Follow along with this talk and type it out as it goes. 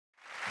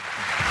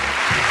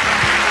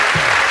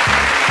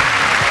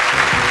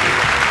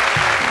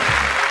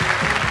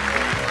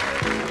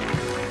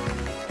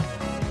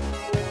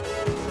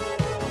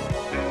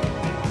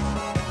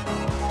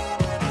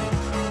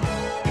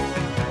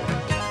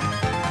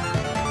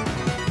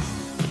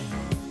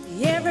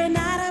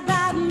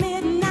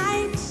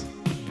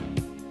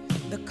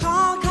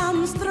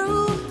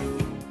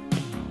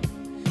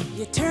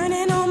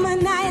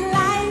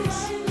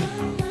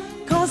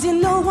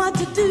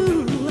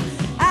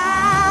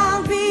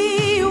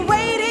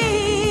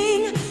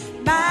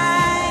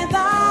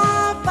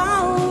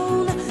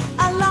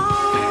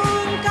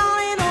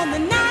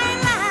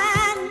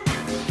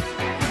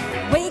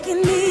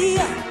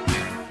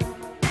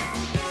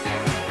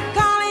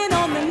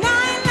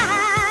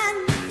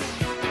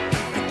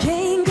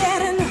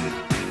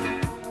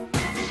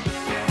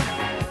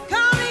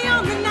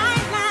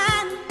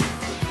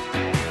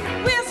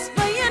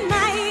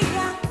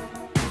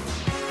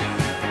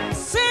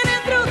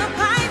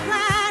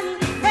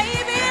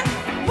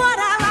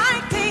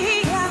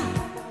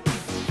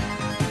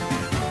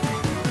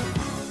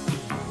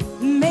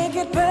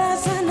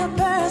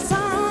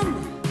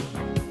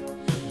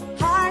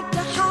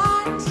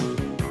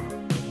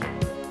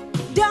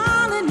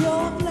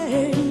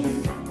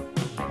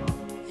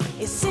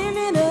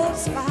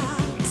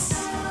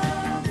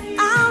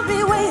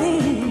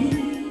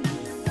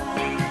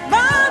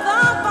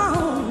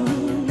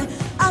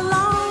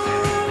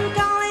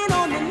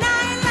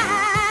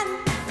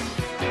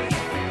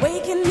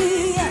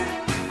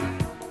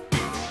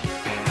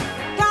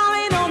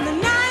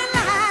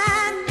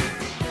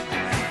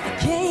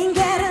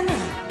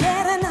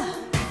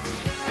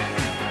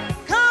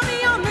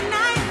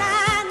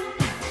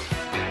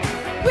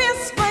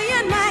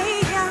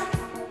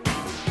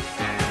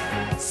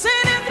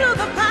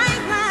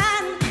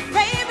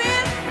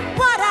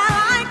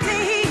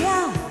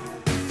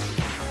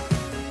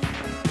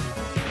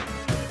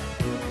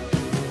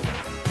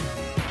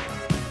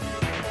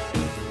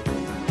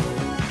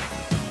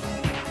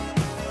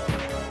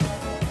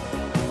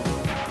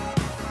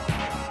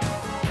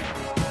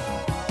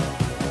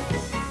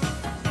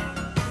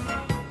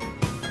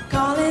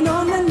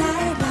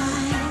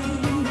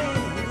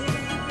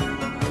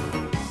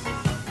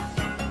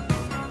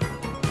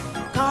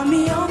Call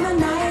me on the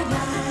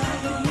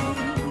nightline.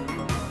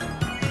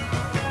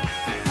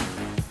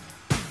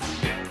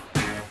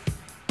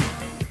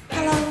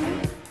 Hello,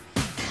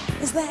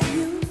 is that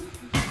you?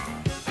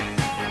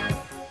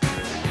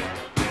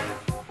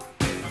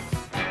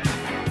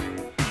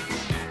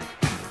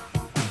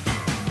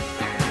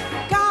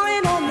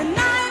 Calling on the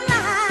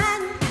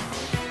nightline,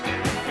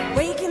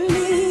 waking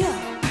me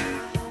up.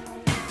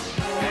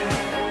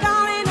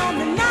 Calling on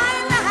the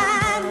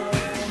nightline,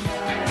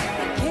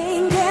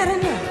 can't get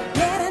enough,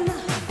 get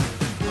enough.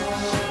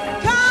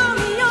 Call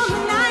me on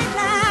the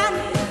nightline,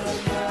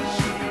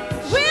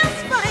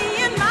 whisper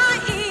in my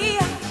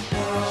ear,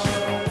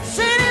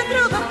 sending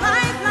through the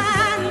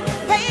pipeline,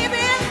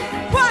 baby,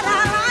 what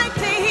I like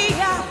to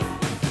hear.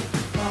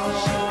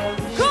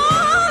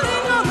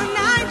 Calling on the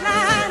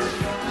nightline,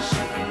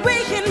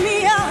 waking me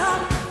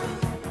up.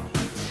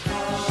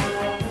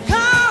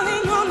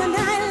 Calling on the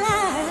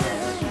nightline,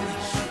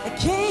 I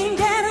can't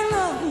get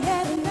enough,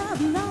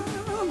 no, no.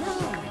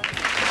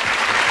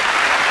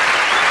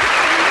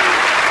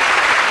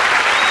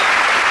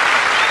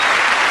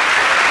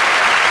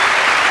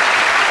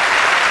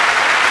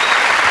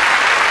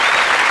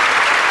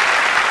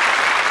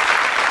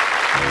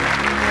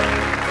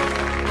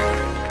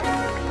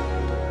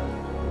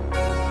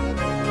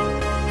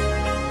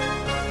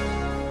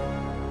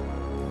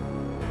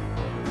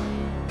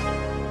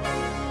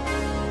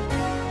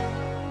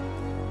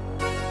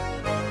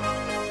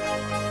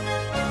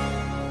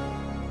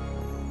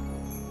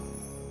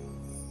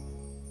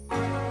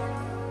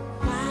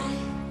 Why,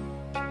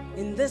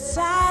 in the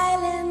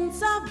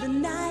silence of the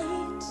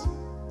night,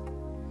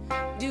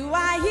 do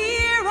I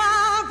hear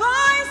a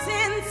voice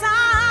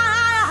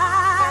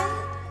inside?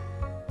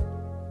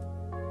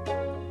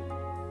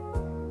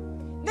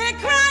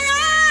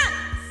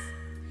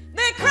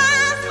 They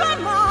cry for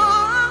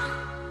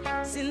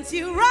more, since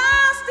you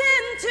rushed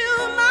into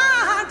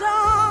my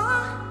door.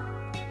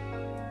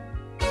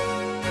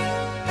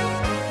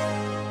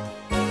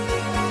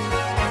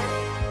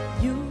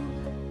 You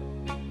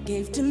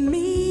gave to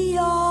me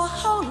your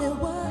holy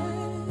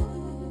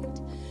word,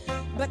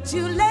 but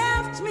you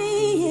left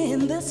me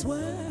in this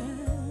world.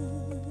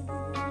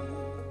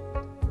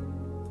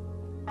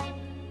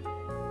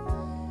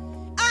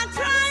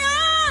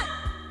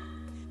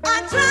 I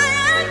try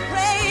and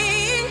pray,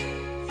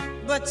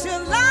 but your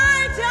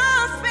light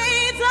just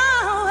fades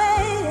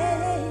away.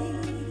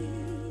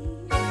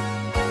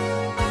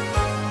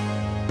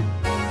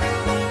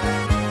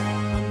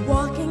 I'm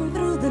walking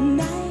through the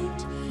night,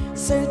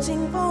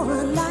 searching for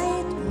a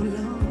light, oh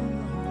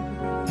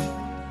Lord.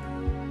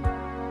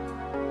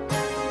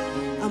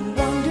 I'm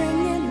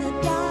wandering in the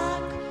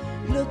dark,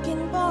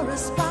 looking for a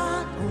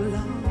spark, oh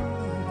Lord.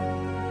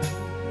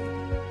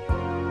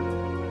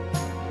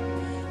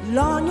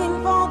 Longing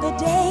for the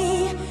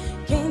day,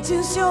 came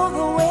to show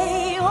the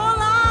way, oh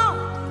Lord.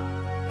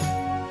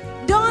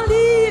 Don't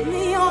leave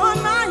me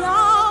on my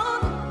own.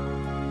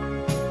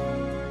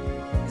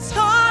 It's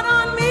hard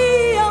on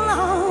me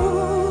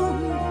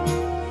alone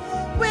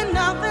when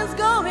nothing's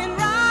going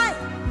right,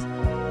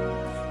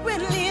 when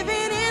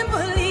living and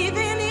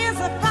believing is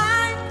a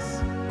fight.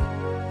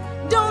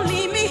 Don't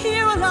leave me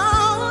here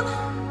alone.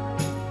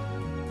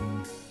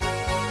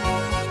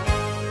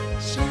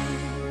 Shine,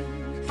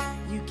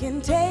 you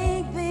can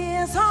take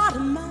this heart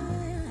of mine.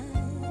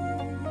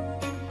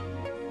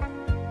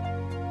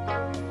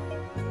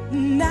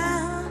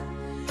 Now,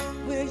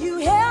 will you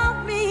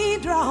help me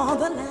draw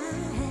the line?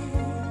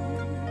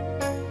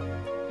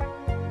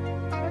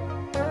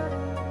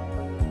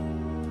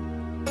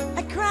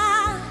 I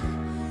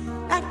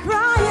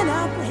cry and I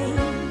pray,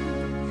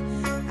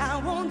 I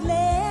won't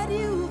let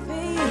you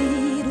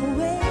fade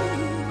away.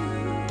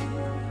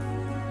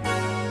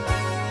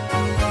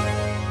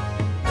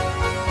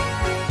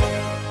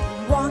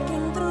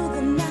 Walking through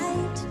the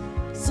night,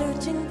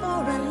 searching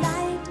for a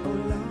light, oh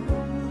Lord.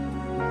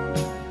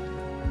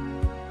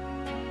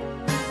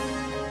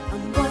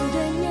 I'm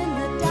wandering in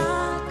the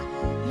dark,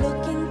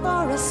 looking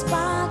for a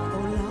spark,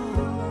 oh Lord.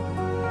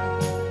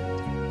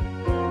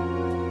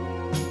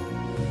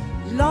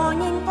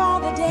 Longing for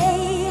the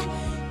day,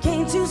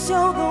 came to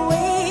show the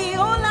way.